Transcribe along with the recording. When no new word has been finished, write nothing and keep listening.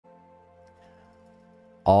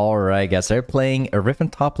Alright guys, they're playing a Riven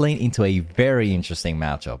top lane into a very interesting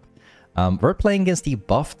matchup. We're playing against the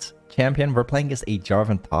buffed champion. We're playing against a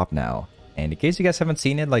Jarvan top now. And in case you guys haven't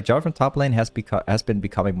seen it, like Jarvan top lane has been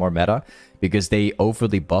becoming more meta because they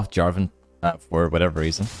overly buffed Jarvan for whatever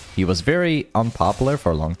reason. He was very unpopular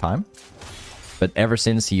for a long time, but ever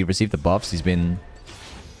since he received the buffs, it's been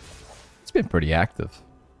pretty active.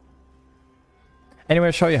 Anyway,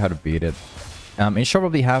 I'll show you how to beat it. In short,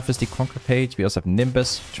 what we have is the Conquer page. We also have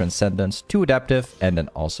Nimbus, Transcendence, 2 Adaptive, and then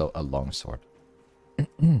also a Longsword.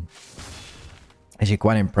 Actually,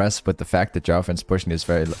 quite impressed with the fact that Jarvan's pushing this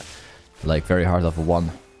very hard level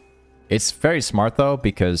 1. It's very smart though,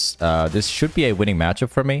 because this should be a winning matchup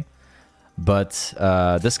for me. But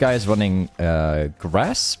this guy is running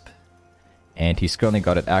Grasp, and he's currently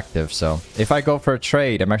got it active. So if I go for a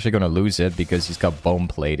trade, I'm actually going to lose it because he's got Bone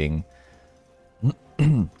Plating.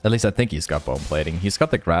 At least I think he's got Bone Plating. He's got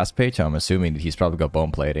the Grasp page. I'm assuming that he's probably got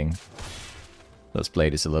Bone Plating. This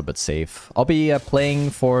blade is a little bit safe. I'll be playing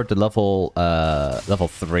for the level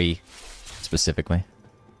 3 specifically.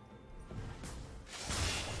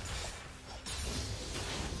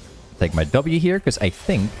 Take my W here because I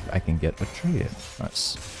think I can get a trade in.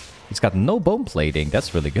 Nice. He's got no Bone Plating.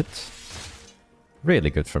 That's really good. Really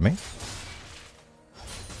good for me.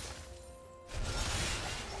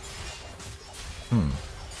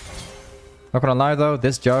 Not gonna lie though,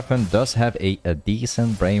 this Jarvan does have a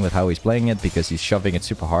decent brain with how he's playing it because he's shoving it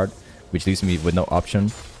super hard, which leaves me with no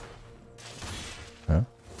option. Huh?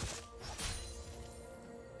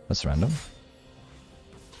 That's random.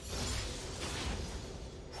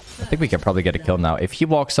 I think we can probably get a kill now. If he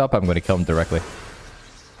walks up, I'm gonna kill him directly.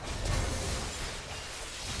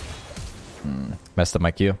 Messed up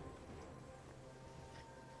my Q.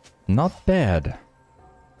 Not bad.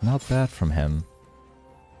 Not bad from him.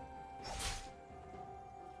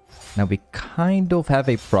 Now we kind of have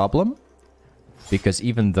a problem, because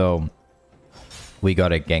even though we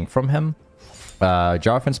got a gank from him,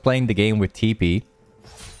 Jarvan's playing the game with TP,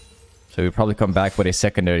 so we'll probably come back with a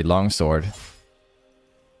secondary longsword.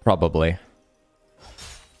 Probably.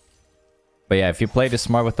 But yeah, if you play this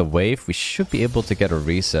smart with the wave, we should be able to get a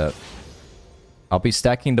reset. I'll be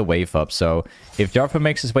stacking the wave up, so if Jarvan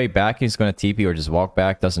makes his way back, he's going to TP or just walk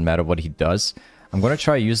back, doesn't matter what he does. I'm going to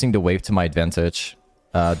try using the wave to my advantage.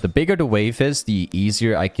 The bigger the wave is, the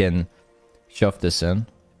easier I can shove this in.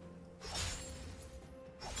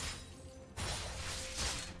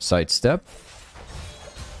 Sidestep.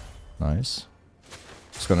 Nice.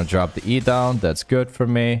 Just gonna drop the E down. That's good for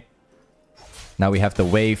me. Now we have the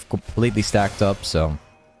wave completely stacked up, so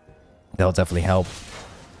that'll definitely help.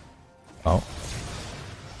 Oh.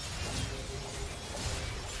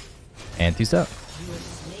 And he's up.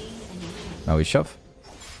 Now we shove.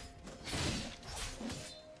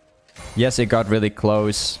 Yes, it got really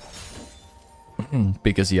close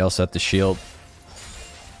because he also had the shield,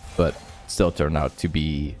 but still turned out to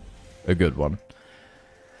be a good one.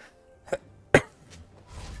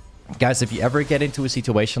 Guys, if you ever get into a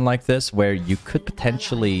situation like this where you could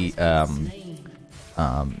potentially,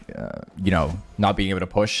 you know, not being able to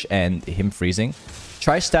push and him freezing,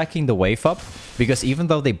 try stacking the wave up, because even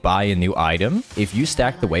though they buy a new item, if you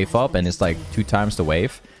stack the wave up and it's like 2 times the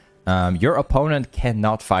wave, your opponent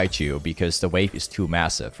cannot fight you because the wave is too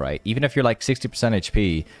massive, right? Even if you're like 60%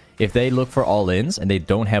 HP, if they look for all-ins and they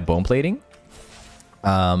don't have bone plating,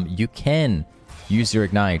 you can use your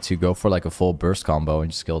ignite to go for like a full burst combo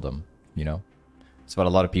and just kill them, you know? It's what a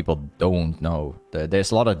lot of people don't know.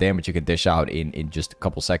 There's a lot of damage you can dish out in just a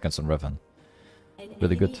couple seconds on Riven.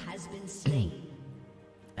 Really good.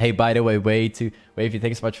 Hey, by the way, Wavy,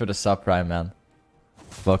 thanks so much for the sub prime, man.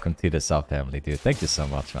 Welcome to the sub family, dude. Thank you so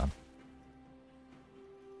much, man.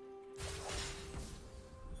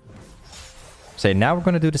 So now we're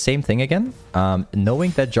going to do the same thing again.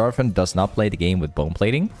 Knowing that Jarvan does not play the game with bone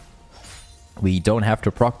plating, we don't have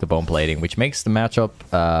to proc the bone plating, which makes the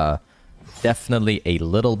matchup definitely a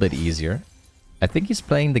little bit easier. I think he's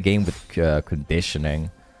playing the game with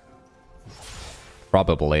conditioning.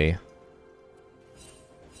 Probably.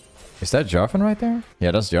 Is that Jarvan right there?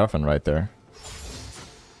 Yeah, that's Jarvan right there.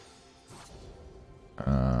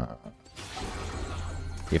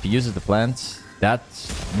 If he uses the plant, that's...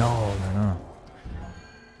 No.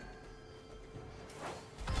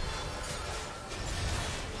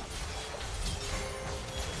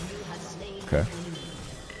 Okay.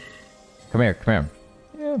 Come here.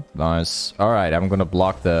 Yeah, nice. Alright, I'm gonna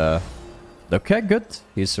block the... Okay, good.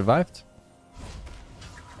 He survived.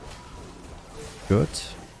 Good.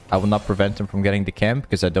 I will not prevent him from getting the camp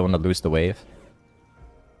because I don't want to lose the wave.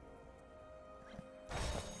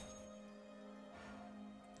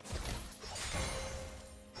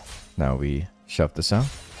 Now we shove this out.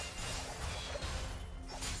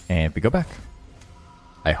 And we go back.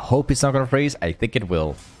 I hope it's not gonna freeze. I think it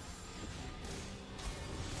will.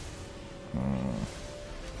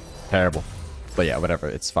 Terrible. But yeah, whatever.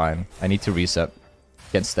 It's fine. I need to reset.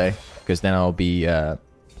 Can't stay. Because then I'll be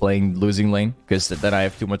playing losing lane. Because then I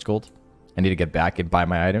have too much gold. I need to get back and buy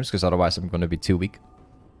my items. Because otherwise I'm going to be too weak.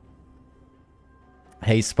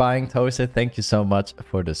 Hey, Spying Toaster. Thank you so much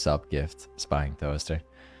for the sub gift. Spying Toaster.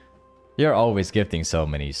 You're always gifting so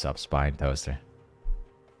many subs, Spying Toaster.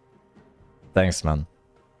 Thanks, man.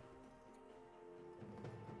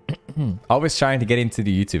 Always trying to get into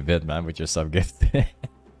the YouTube vid, man, with your sub gift.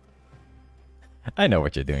 I know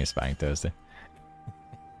what you're doing, Spying Toaster.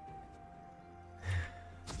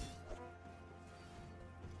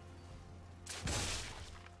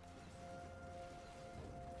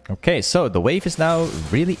 Okay, so the wave is now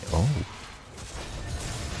really... Oh.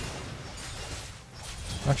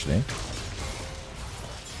 Actually...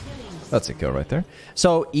 That's a kill right there.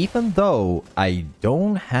 So even though I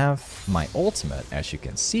don't have my ultimate, as you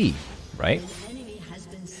can see, right?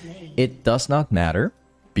 It does not matter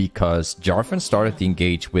because Jarvan started the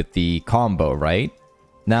engage with the combo, right?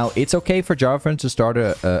 Now, it's okay for Jarvan to start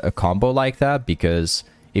a combo like that because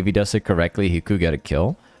if he does it correctly, he could get a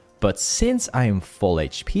kill. But since I am full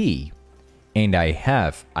HP and I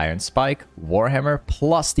have Iron Spike, Warhammer,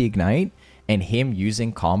 plus the Ignite, and him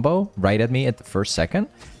using combo right at me at the first second...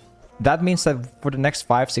 That means that for the next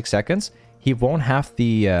 5-6 seconds, he won't have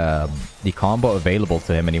the combo available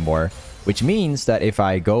to him anymore. Which means that if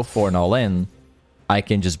I go for an all-in, I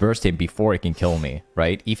can just burst him before he can kill me,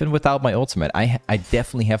 right? Even without my ultimate, I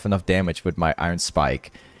definitely have enough damage with my Iron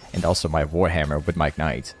Spike and also my Warhammer with my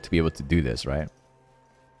Ignite to be able to do this, right?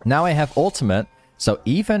 Now I have ultimate, so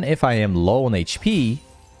even if I am low on HP,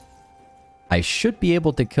 I should be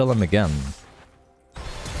able to kill him again.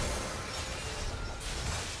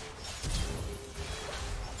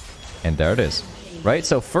 And there it is. Right?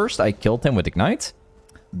 So first I killed him with Ignite.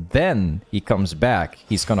 Then he comes back.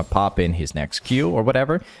 He's gonna pop in his next Q or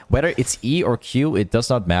whatever. Whether it's E or Q, it does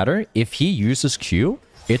not matter. If he uses Q,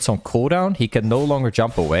 it's on cooldown. He can no longer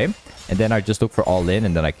jump away. And then I just look for all in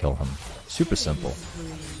and then I kill him. Super simple.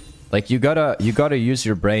 Like you gotta use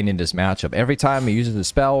your brain in this matchup. Every time he uses the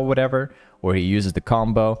spell or whatever, or he uses the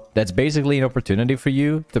combo, that's basically an opportunity for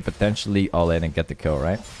you to potentially all in and get the kill,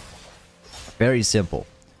 right? Very simple.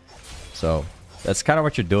 So that's kind of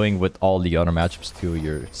what you're doing with all the other matchups too.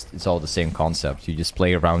 It's all the same concept. You just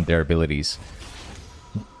play around their abilities.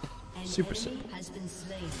 Super simple.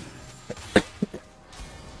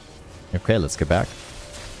 Okay, let's get back.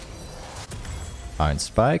 Iron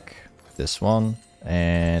Spike. This one.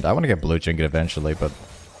 And I want to get Blue Trinket eventually, but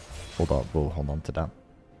hold on. We'll hold on to that.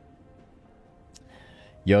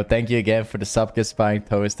 Yo, thank you again for the sub gift, Spying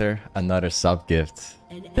Toaster. Another sub gift.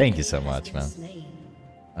 Thank you so much, man.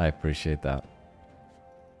 I appreciate that.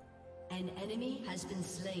 An enemy has been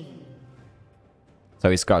slain. So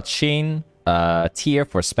he's got Sheen, Tier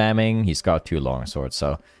for spamming. He's got 2 long swords.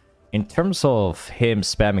 So in terms of him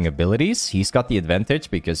spamming abilities, he's got the advantage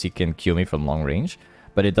because he can Q me from long range.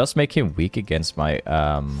 But it does make him weak against my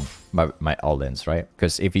my all-ins, right?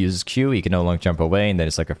 Because if he uses Q, he can no longer jump away, and then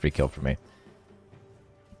it's like a free kill for me.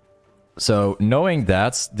 So, knowing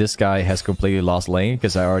that this guy has completely lost lane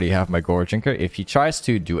because I already have my goredrinker, if he tries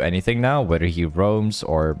to do anything now, whether he roams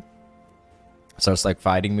or starts like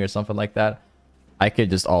fighting me or something like that, I could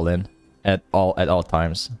just all in at all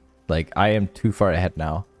times. Like, I am too far ahead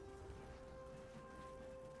now.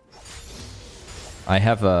 I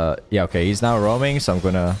have a... Yeah, okay, he's now roaming, so I'm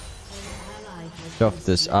gonna shove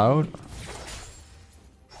this out.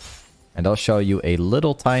 And I'll show you a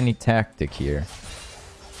little tiny tactic here.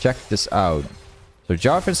 Check this out. So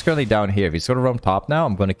Jarvan's currently down here. If he's gonna roam top now,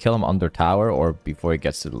 I'm gonna kill him under tower or before he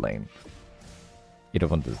gets to the lane. Either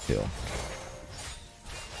one does the deal.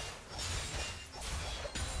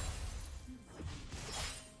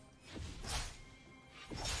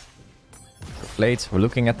 Plate. We're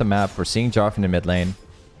looking at the map. We're seeing Jarvan in the mid lane.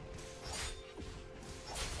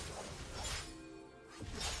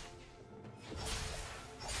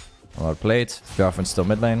 Another plate. Jarvan's still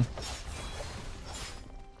mid lane.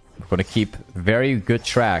 I'm going to keep very good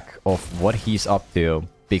track of what he's up to,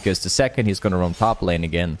 because the second he's going to roam top lane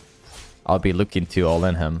again, I'll be looking to all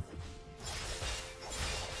in him.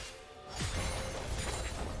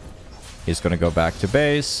 He's going to go back to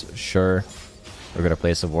base. Sure. We're going to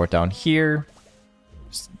place a ward down here.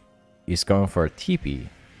 He's going for a TP.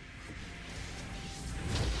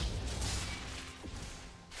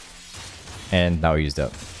 And now he's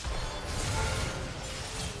dead.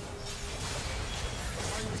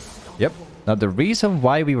 Yep. Now, the reason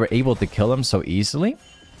why we were able to kill him so easily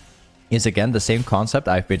is, again, the same concept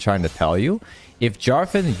I've been trying to tell you. If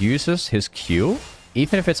Jarvan uses his Q,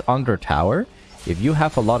 even if it's under tower, if you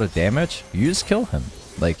have a lot of damage, you just kill him.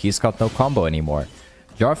 Like, he's got no combo anymore.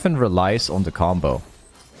 Jarvan relies on the combo.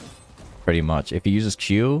 Pretty much. If he uses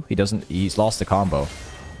Q, he's lost the combo.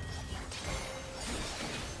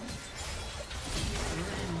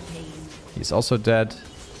 He's also dead.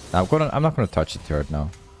 Now, I'm not gonna touch the turret now.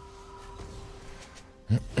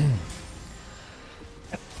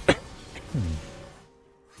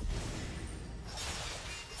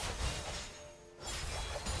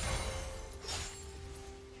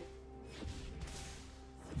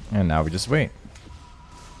 And now we just wait.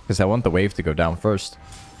 Because I want the wave to go down first.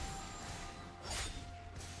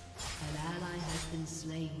 An ally has been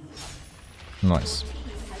slain. Nice. Your team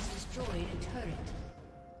has destroyed a turret.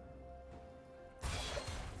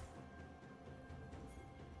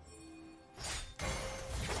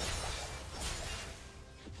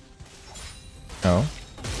 Oh.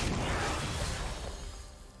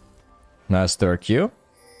 Nice third Q.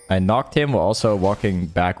 I knocked him while also walking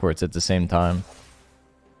backwards at the same time.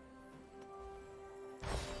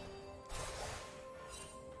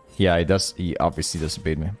 Yeah, he does. He obviously doesn't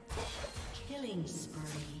beat me. Killing spree.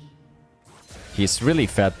 He's really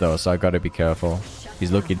fat though, so I gotta be careful.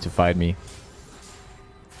 He's looking to fight me.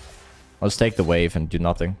 I'll just take the wave and do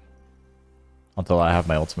nothing. Until I have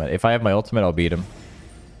my ultimate. If I have my ultimate, I'll beat him.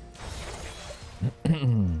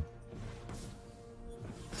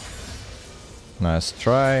 Nice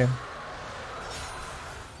try.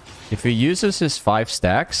 If he uses his 5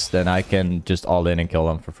 stacks, then I can just all in and kill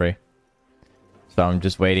him for free. So I'm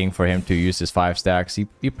just waiting for him to use his 5 stacks.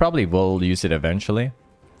 He probably will use it eventually.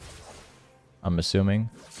 I'm assuming.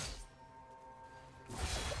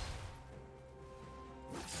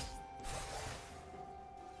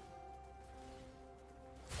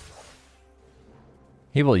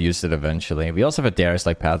 He will use it eventually. We also have a Darius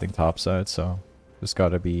like pathing topside, so just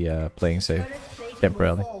gotta be playing safe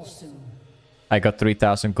temporarily. I got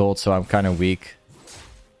 3,000 gold, so I'm kind of weak.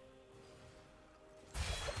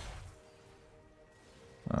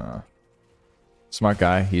 Smart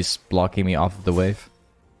guy. He's blocking me off of the wave.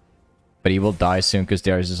 But he will die soon because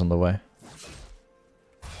Darius is on the way.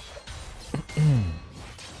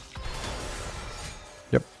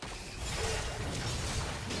 Yep.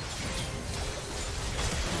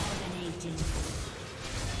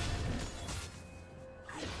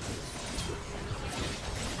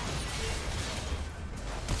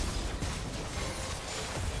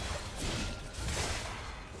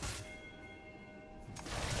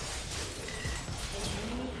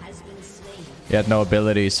 He had no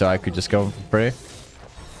ability, so I could just go for free.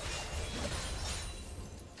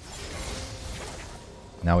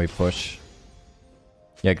 Now we push.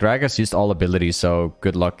 Yeah, Gragas used all abilities, so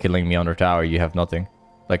good luck killing me under tower. You have nothing.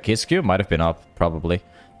 Like, his Q might have been up, probably.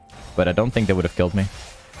 But I don't think they would have killed me.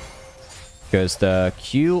 Because the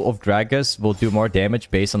Q of Gragas will do more damage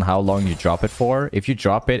based on how long you drop it for. If you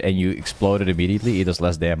drop it and you explode it immediately, it does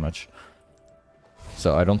less damage.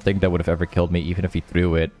 So I don't think that would have ever killed me, even if he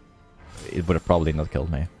threw it. It would have probably not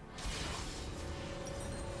killed me.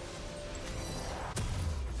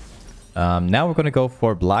 Now we're going to go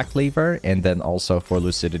for Black Cleaver and then also for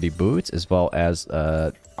Lucidity Boots as well as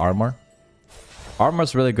Armor. Armor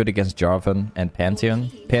is really good against Jarvan and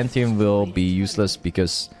Pantheon. Pantheon will be useless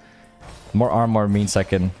because more armor means I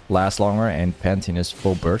can last longer and Pantheon is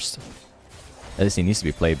full burst. At least he needs to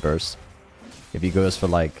be played burst. If he goes for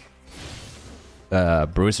like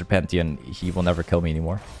Bruiser Pantheon, he will never kill me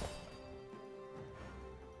anymore.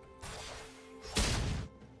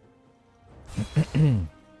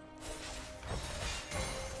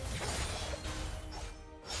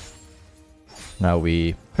 Now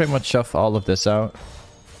we pretty much shove all of this out.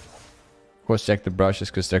 Of course, check the brushes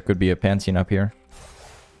because there could be a Pantheon up here.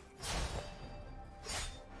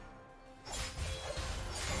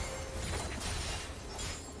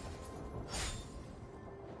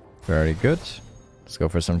 Very good. Let's go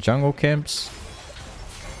for some jungle camps.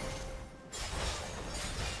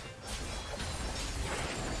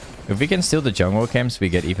 If we can steal the jungle camps, we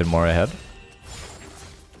get even more ahead.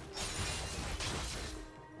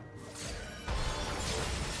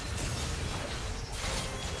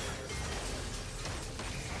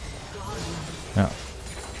 No.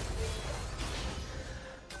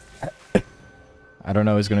 I don't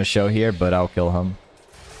know who's gonna show here, but I'll kill him.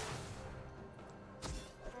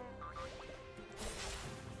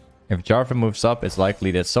 If Jarvan moves up, it's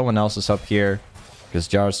likely that someone else is up here. Because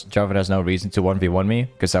Jarvan has no reason to 1v1 me,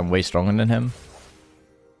 because I'm way stronger than him.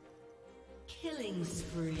 Killing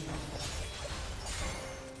spree.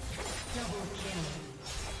 Double kill.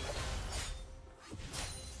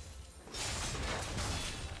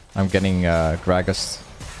 I'm getting Gragas.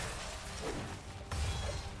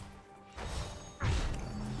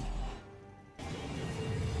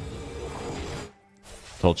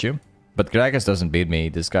 Told you. But Gragas doesn't beat me.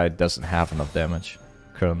 This guy doesn't have enough damage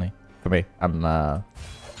currently for me. I'm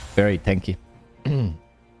very tanky.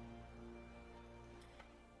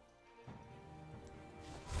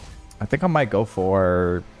 I think I might go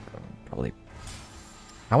for probably.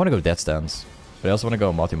 I want to go Death Stance, but I also want to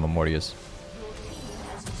go Multi Memorius.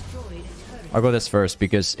 I'll go this first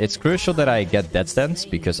because it's crucial that I get Death Stance,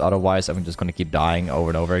 because otherwise I'm just gonna keep dying over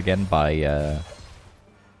and over again by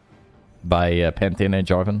Pantheon and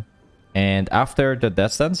Jarvan. And after the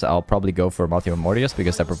Death Stance, I'll probably go for Multi Memorius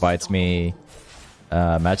because that provides me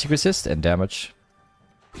magic resist and damage.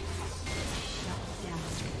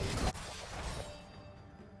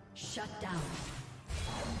 Shut down.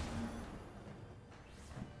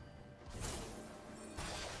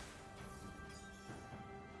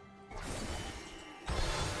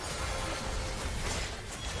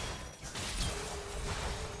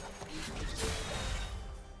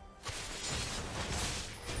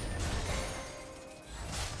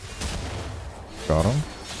 Got him.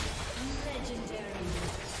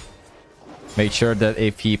 Made sure that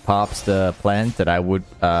if he pops the plant that I would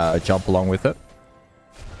jump along with it.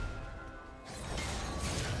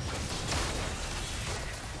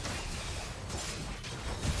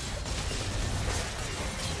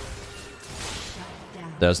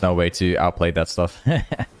 There's no way to outplay that stuff.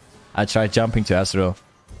 I tried jumping to Ezreal.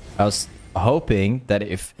 I was hoping that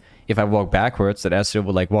if I walk backwards, that Ezreal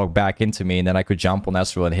would like walk back into me, and then I could jump on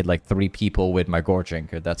Ezreal and hit like 3 people with my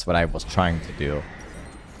goredrinker. That's what I was trying to do.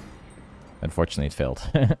 Unfortunately, it failed.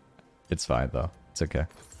 It's fine though. It's okay.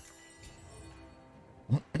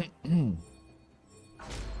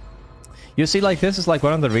 You see, like, this is like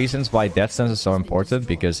one of the reasons why Death Stance is so important,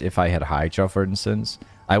 because if I had Hydra, for instance,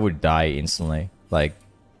 I would die instantly. Like,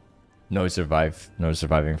 no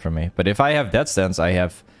surviving from me. But if I have Death Stance, I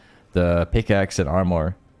have the pickaxe and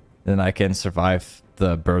armor, then I can survive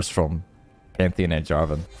the burst from Pantheon and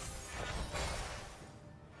Jarvan.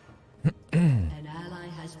 An ally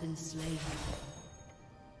has been slain.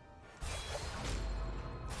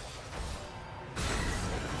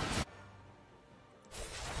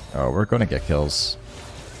 Oh, we're gonna get kills.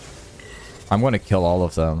 I'm gonna kill all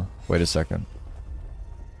of them. Wait a second.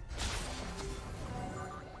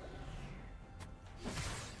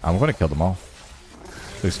 I'm gonna kill them all.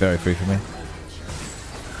 Looks very free for me.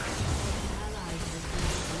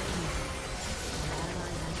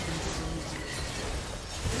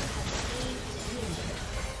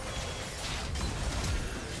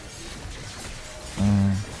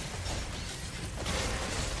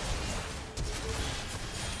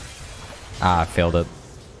 Ah, I failed it.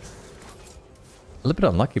 A little bit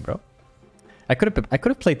unlucky, bro. I could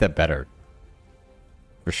have played that better.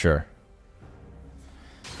 For sure.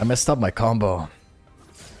 I messed up my combo.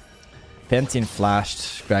 Pantheon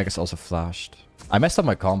flashed. Gragas also flashed. I messed up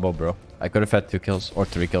my combo, bro. I could have had 2 kills. Or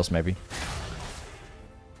 3 kills, maybe.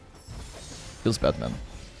 Feels bad, man.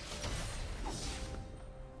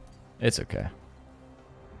 It's okay.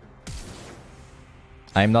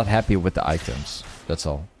 I'm not happy with the items. That's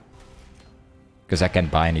all. Because I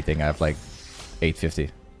can't buy anything. I have like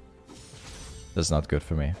 850. That's not good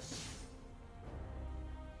for me.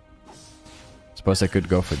 Suppose I could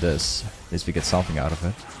go for this. At least we get something out of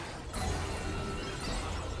it.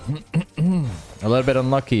 A little bit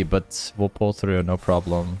unlucky, but we'll pull through, no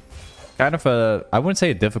problem. Kind of a... I wouldn't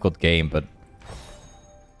say a difficult game, but...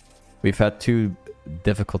 we've had 2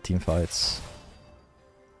 difficult team fights.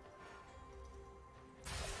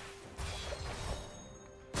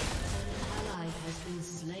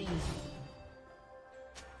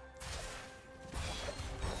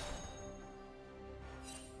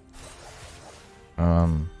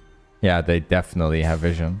 Yeah, they definitely have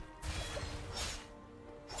vision.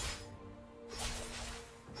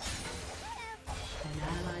 An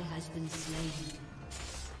ally has been slain.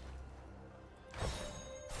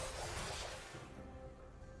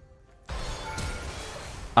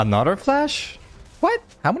 Another flash? What?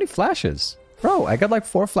 How many flashes? Bro, I got like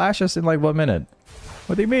 4 flashes in like 1 minute.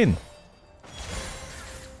 What do you mean?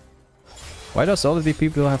 Why does all of these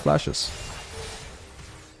people have flashes?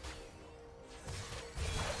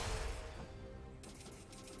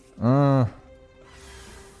 Uh,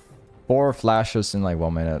 4 flashes in like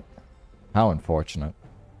 1 minute. How unfortunate.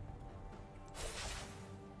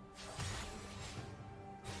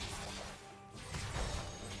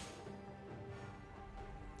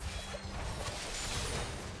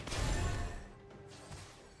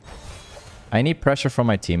 I need pressure from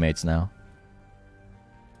my teammates now.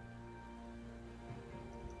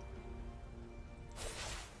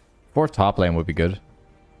 For top lane would be good.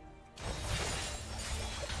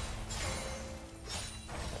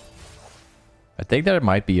 I think there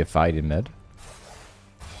might be a fight in mid.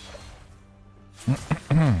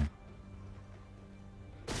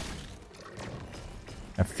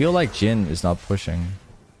 I feel like Jhin is not pushing.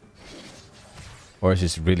 Or is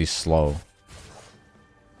just really slow.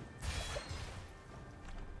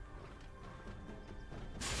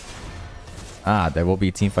 Ah, there will be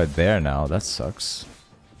a team fight there now. That sucks.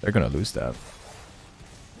 They're gonna lose that.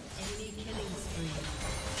 Enemy killing spree.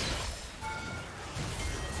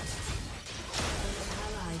 An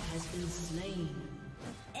ally has been slain.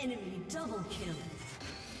 Enemy double kill.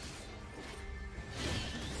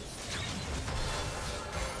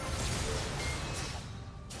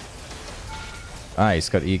 Ah, he's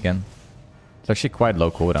got E again. It's actually quite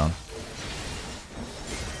low cooldown.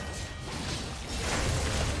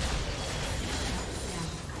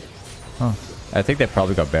 Huh. I think they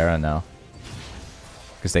probably got Baron now.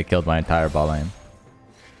 Because they killed my entire bot lane.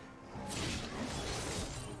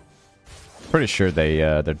 Pretty sure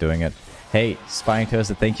they're doing it. Hey, Spying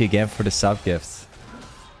Toast, thank you again for the sub gift.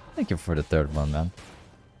 Thank you for the third one, man.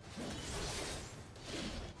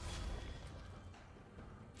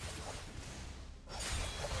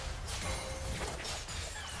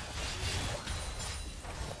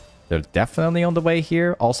 They're definitely on the way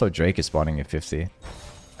here. Also, Drake is spawning at 50.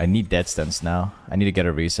 I need dead stance now. I need to get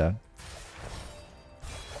a reset.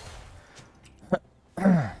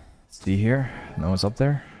 Let's see here. No one's up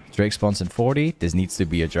there. Drake spawns in 40. This needs to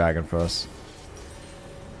be a dragon for us.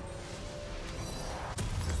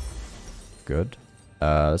 Good.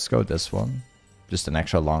 Let's go with this one. Just an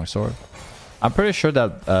extra longsword. I'm pretty sure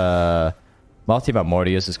that Multi-Map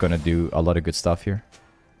Mortius is going to do a lot of good stuff here.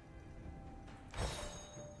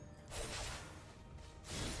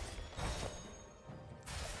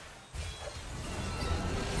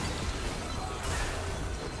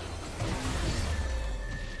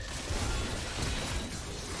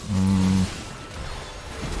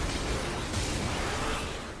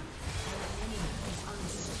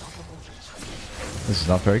 This is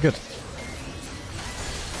not very good.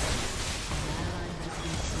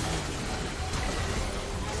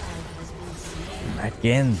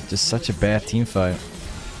 Again, just such a bad team fight.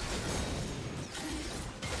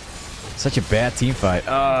 Such a bad team fight.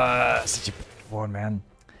 Such a bad one, man.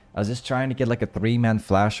 I was just trying to get like a 3-man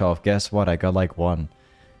flash off. Guess what? I got like 1.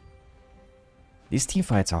 These team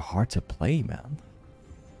fights are hard to play, man.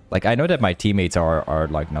 Like, I know that my teammates are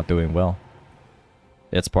like not doing well.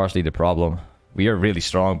 That's partially the problem. We are really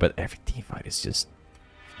strong, but every team fight is just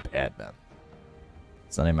bad, man.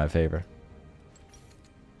 It's not in my favor.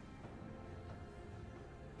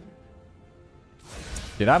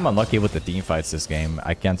 Dude, I'm unlucky with the team fights this game.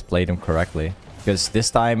 I can't play them correctly. Because this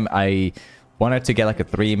time I wanted to get like a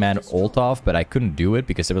 3-man ult off, but I couldn't do it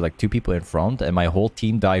because there were like 2 people in front and my whole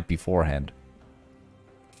team died beforehand.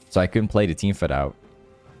 So I couldn't play the team fight out.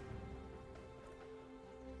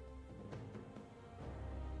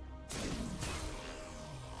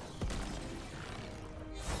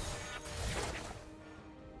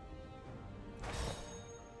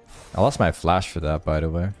 I lost my flash for that, by the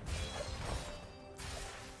way.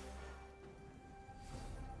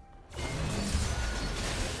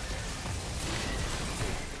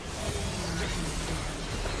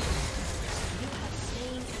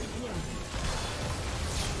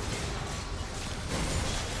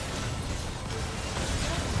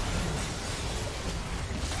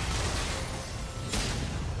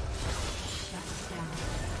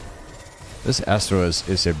 This Astro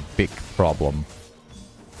is a big problem.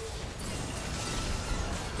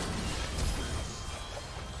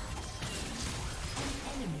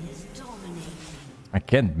 I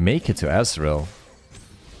can't make it to Azrael.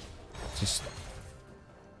 Just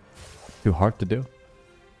too hard to do.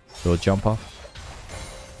 Will it jump off?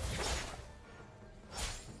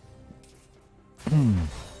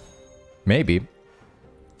 Maybe.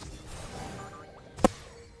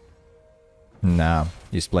 Nah,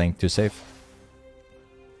 he's playing too safe.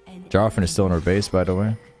 Jarvan is still on our base, by the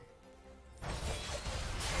way.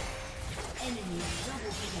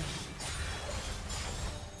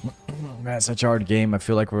 Man, it's such a hard game. I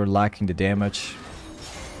feel like we're lacking the damage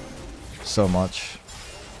so much.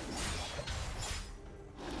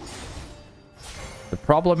 The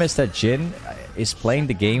problem is that Jhin is playing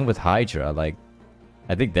the game with Hydra. Like,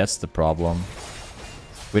 I think that's the problem.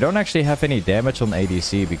 We don't actually have any damage on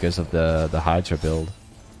ADC because of the Hydra build.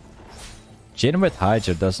 Jhin with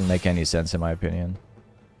Hydra doesn't make any sense in my opinion.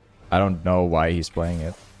 I don't know why he's playing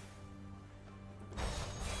it.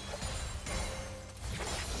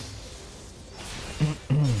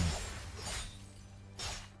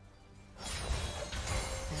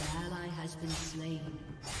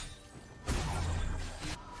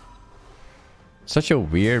 Such a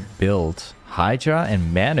weird build. Hydra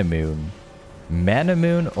and Mana Moon. Mana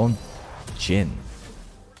Moon on Jhin.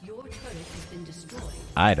 Your turret has been destroyed.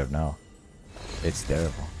 I don't know. It's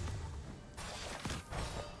terrible.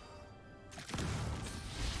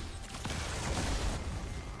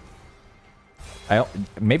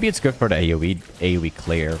 Maybe it's good for the AoE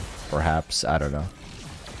clear, perhaps. I don't know.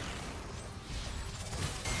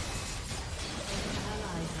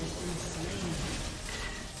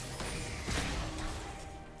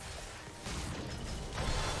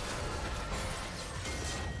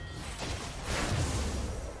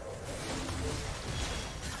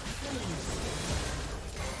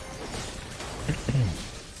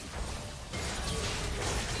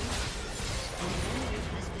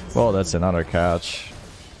 Well, that's another catch.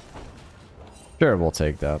 Sure, we'll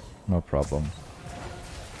take that. No problem.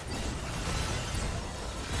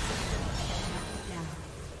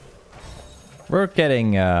 We're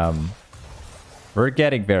getting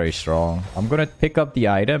very strong. I'm gonna pick up the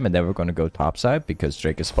item and then we're gonna go topside because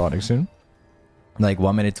Drake is spawning soon. Like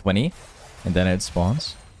 1 minute 20, and then it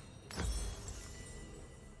spawns.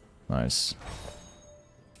 Nice.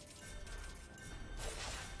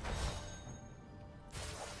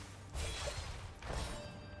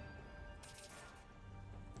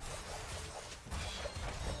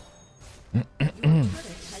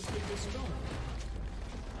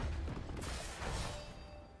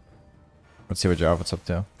 Let's see what Jarvan's up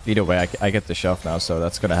to. Either way, I get the shelf now, so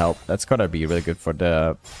that's gonna help. That's gonna be really good for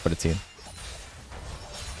the team.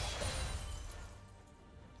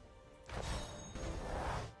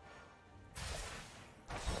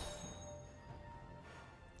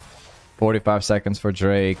 "45 seconds for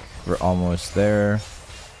Drake. We're almost there.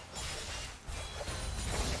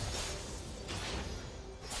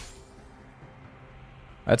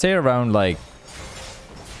 I'd say around like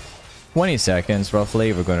 20 seconds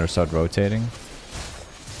roughly, we're going to start rotating.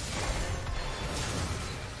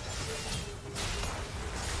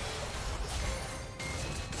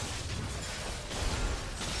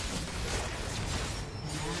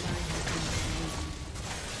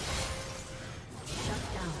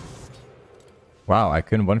 Wow, I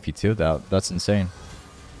couldn't 1v2 that. That's insane.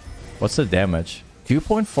 What's the damage?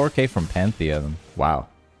 2.4k from Pantheon. Wow.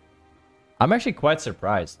 I'm actually quite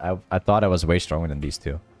surprised. I thought I was way stronger than these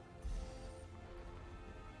two.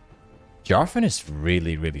 Jarvan is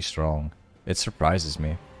really, really strong. It surprises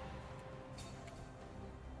me.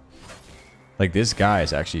 Like, this guy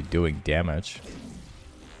is actually doing damage.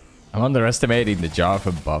 I'm underestimating the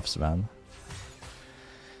Jarvan buffs, man.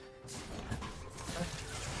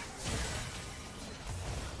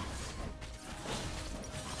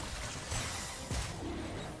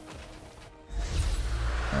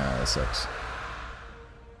 That sucks.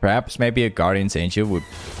 Perhaps maybe a Guardian's Angel would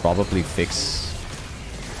probably fix...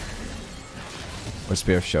 Or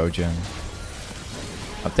Spear of Shojin.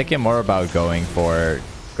 I'm thinking more about going for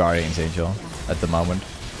Guardian's Angel at the moment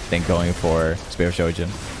than going for Spear of Shojin.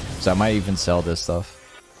 So I might even sell this stuff.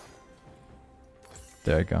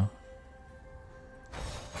 There we go.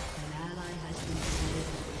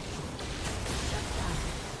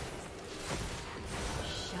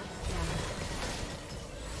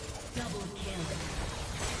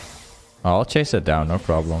 I'll chase it down, no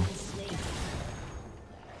problem.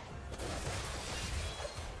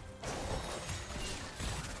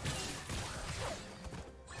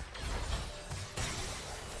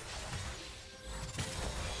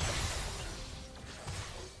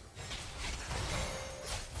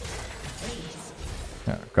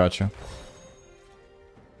 Yeah, gotcha.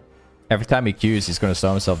 Every time he Qs, he's gonna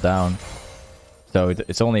slow himself down. So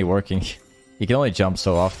it's only working. He can only jump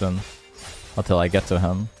so often until I get to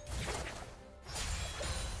him.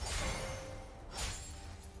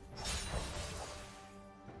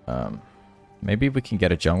 Maybe we can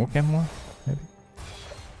get a jungle camp more? Maybe.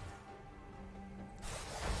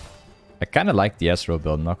 I kind of like the Ezreal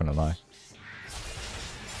build, I'm not gonna lie.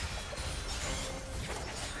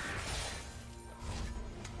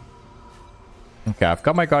 Okay, I've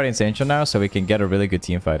got my Guardian's Angel now, so we can get a really good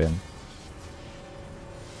team fight in.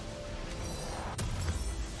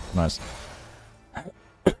 Nice.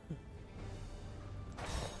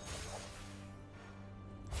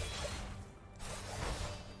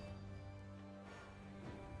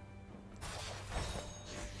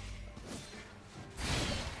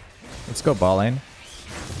 Let's go ball lane.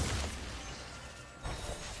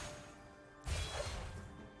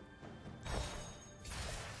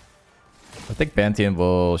 I think Pantheon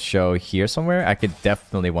will show here somewhere. I could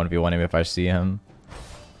definitely 1v1 him if I see him.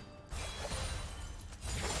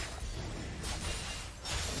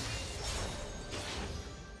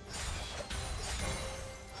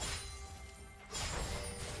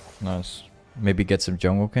 Nice. Maybe get some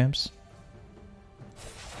jungle camps.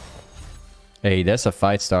 Hey, there's a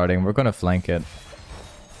fight starting. We're gonna flank it.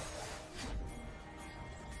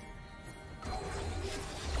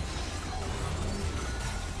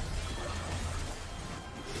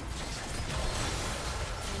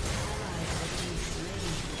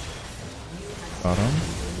 Got him.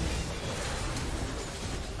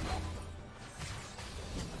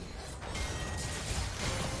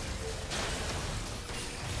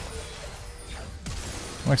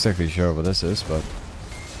 I'm not exactly sure what this is, but...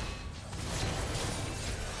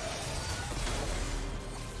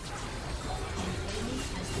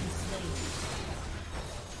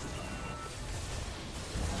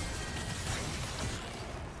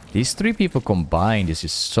 These three people combined is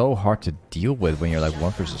just so hard to deal with when you're like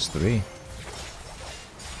 1 versus 3.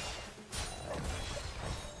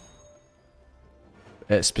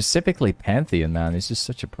 Specifically Pantheon, man, it's just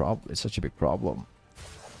such a problem. It's such a big problem.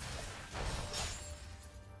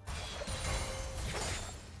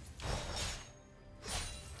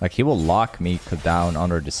 Like, he will lock me down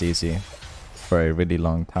under the CC for a really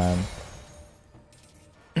long time.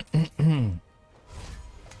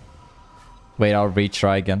 Wait, I'll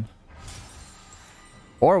retry again.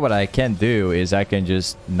 Or what I can do is I can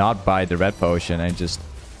just not buy the red potion and just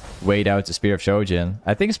wait out the Spear of Shojin.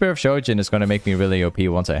 I think Spear of Shojin is going to make me really OP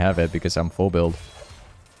once I have it because I'm full build.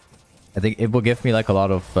 I think it will give me like a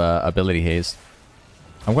lot of ability haste.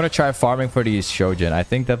 I'm going to try farming for these Shojin. I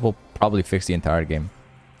think that will probably fix the entire game.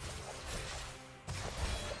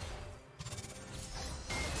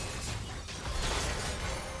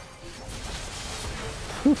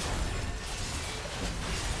 Whew.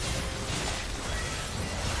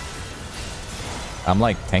 I'm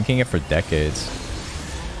like tanking it for decades.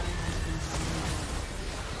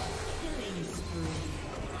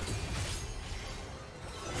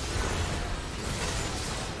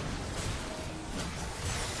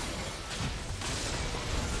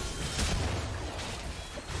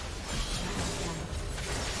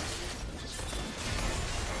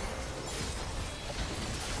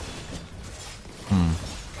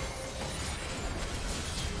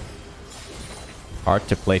 Hard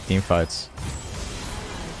to play team fights.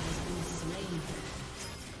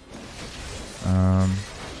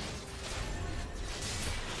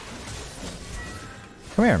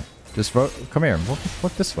 Come here. Just vote. Come here.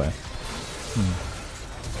 Walk this way.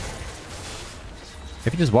 If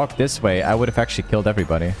you just walked this way, I would have actually killed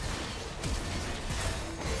everybody.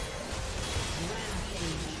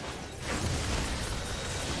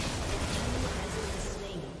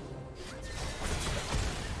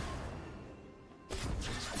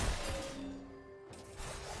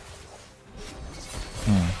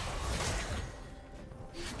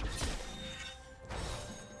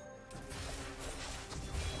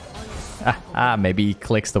 Maybe he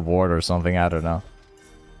clicks the ward or something. I don't know.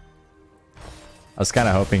 I was kind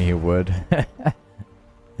of hoping he would.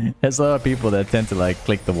 There's a lot of people that tend to like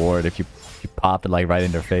click the ward if you pop it like right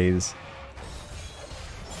in their face.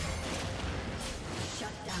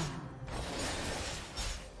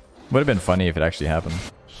 Would have been funny if it actually happened.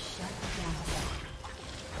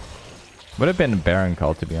 Would have been a Baron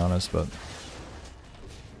call, to be honest, but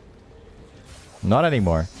not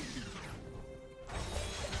anymore.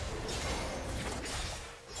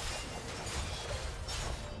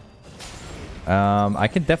 I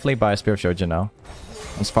can definitely buy a Spear of Shojin now.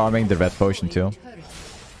 I'm farming the red potion too.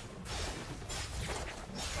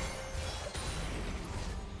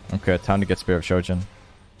 Okay, time to get Spear of Shojin.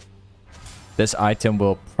 This item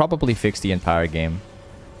will probably fix the entire game.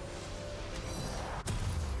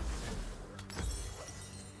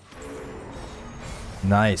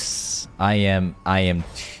 Nice. I am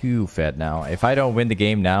too fed now. If I don't win the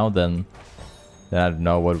game now, then I don't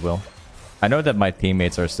know what will. I know that my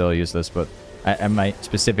teammates are still useless, but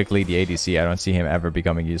specifically the ADC, I don't see him ever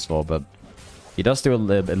becoming useful, but he does do a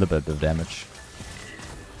little bit of damage.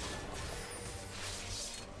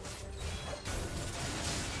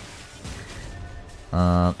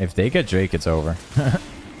 If they get Drake, it's over.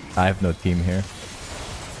 I have no team here.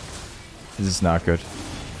 This is not good.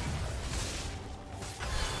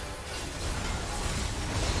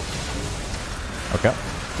 Okay,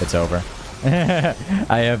 it's over.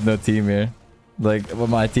 I have no team here. Like, well,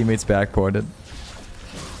 my teammates backported.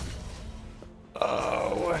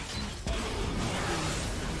 Oh.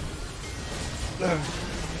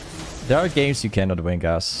 There are games you cannot win,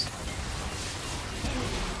 guys.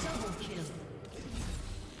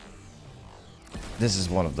 This is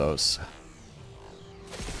one of those.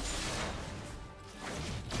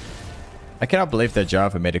 I cannot believe that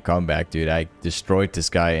Java made a comeback, dude. I destroyed this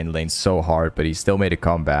guy in lane so hard, but he still made a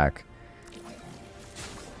comeback.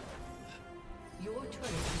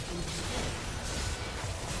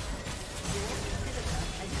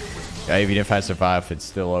 Even if I survive, it's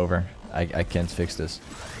still over. I can't fix this.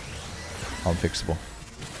 Unfixable.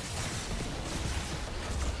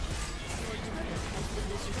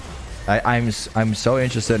 I'm so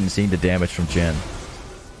interested in seeing the damage from Jhin.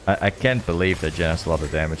 I can't believe that Jhin has a lot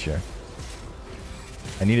of damage here.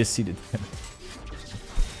 I need to see the damage.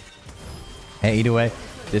 Hey, either way,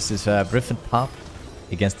 this is Riven Top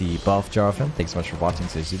against the buff Jarvan. Thanks so much for watching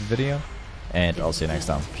today's video, and I'll see you next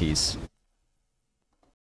time. Peace.